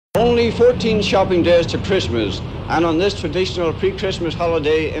Only 14 shopping days to Christmas, and on this traditional pre-Christmas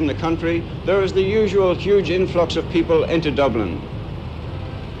holiday in the country, there is the usual huge influx of people into Dublin.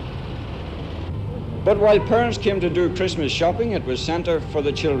 But while parents came to do Christmas shopping, it was Santa for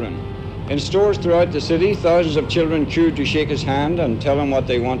the children. In stores throughout the city, thousands of children queued to shake his hand and tell him what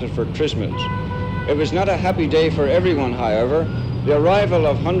they wanted for Christmas. It was not a happy day for everyone, however. The arrival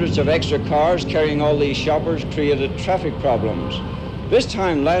of hundreds of extra cars carrying all these shoppers created traffic problems. This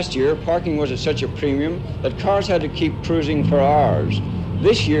time last year, parking was at such a premium that cars had to keep cruising for hours.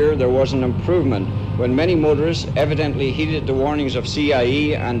 This year, there was an improvement when many motorists evidently heeded the warnings of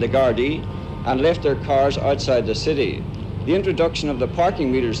CIE and the Gardaí and left their cars outside the city. The introduction of the parking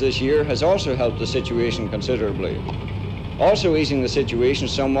meters this year has also helped the situation considerably. Also easing the situation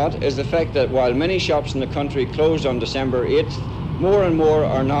somewhat is the fact that while many shops in the country closed on December 8th, more and more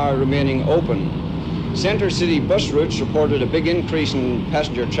are now remaining open. Centre City bus routes reported a big increase in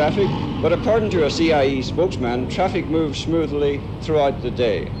passenger traffic, but according to a CIE spokesman, traffic moved smoothly throughout the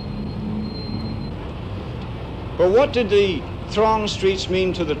day. But what did the thronged streets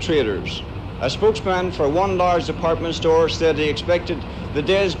mean to the traders? A spokesman for one large department store said he expected the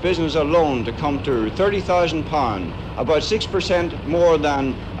day's business alone to come to £30,000, about 6% more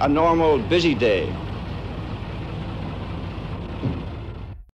than a normal busy day.